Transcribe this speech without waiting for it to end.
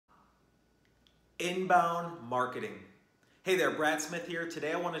Inbound marketing. Hey there, Brad Smith here.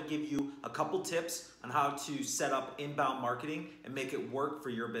 Today I want to give you a couple tips on how to set up inbound marketing and make it work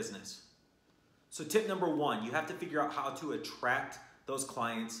for your business. So tip number one, you have to figure out how to attract those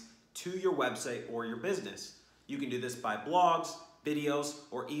clients to your website or your business. You can do this by blogs, videos,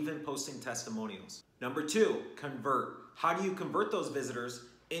 or even posting testimonials. Number two, convert. How do you convert those visitors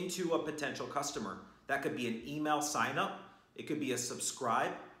into a potential customer? That could be an email sign up, it could be a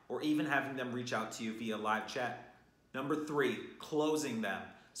subscribe, or even having them reach out to you via live chat. Number three, closing them.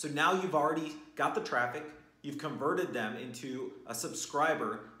 So now you've already got the traffic, you've converted them into a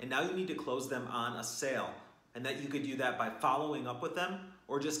subscriber, and now you need to close them on a sale. And that you could do that by following up with them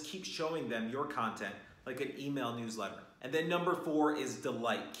or just keep showing them your content like an email newsletter. And then number four is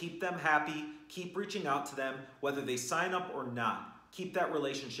delight. Keep them happy, keep reaching out to them, whether they sign up or not. Keep that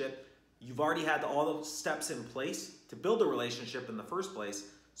relationship. You've already had all the steps in place to build a relationship in the first place,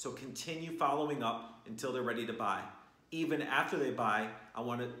 so continue following up until they're ready to buy. Even after they buy, I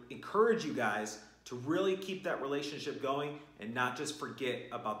want to encourage you guys to really keep that relationship going and not just forget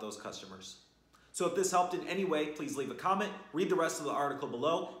about those customers. So if this helped in any way, please leave a comment, read the rest of the article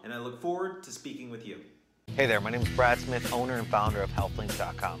below, and I look forward to speaking with you. Hey there, my name is Brad Smith, owner and founder of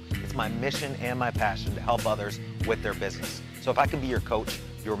HealthLinks.com. It's my mission and my passion to help others with their business. So if I can be your coach,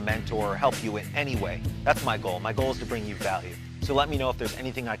 your mentor, or help you in any way, that's my goal. My goal is to bring you value. So let me know if there's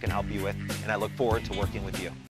anything I can help you with, and I look forward to working with you.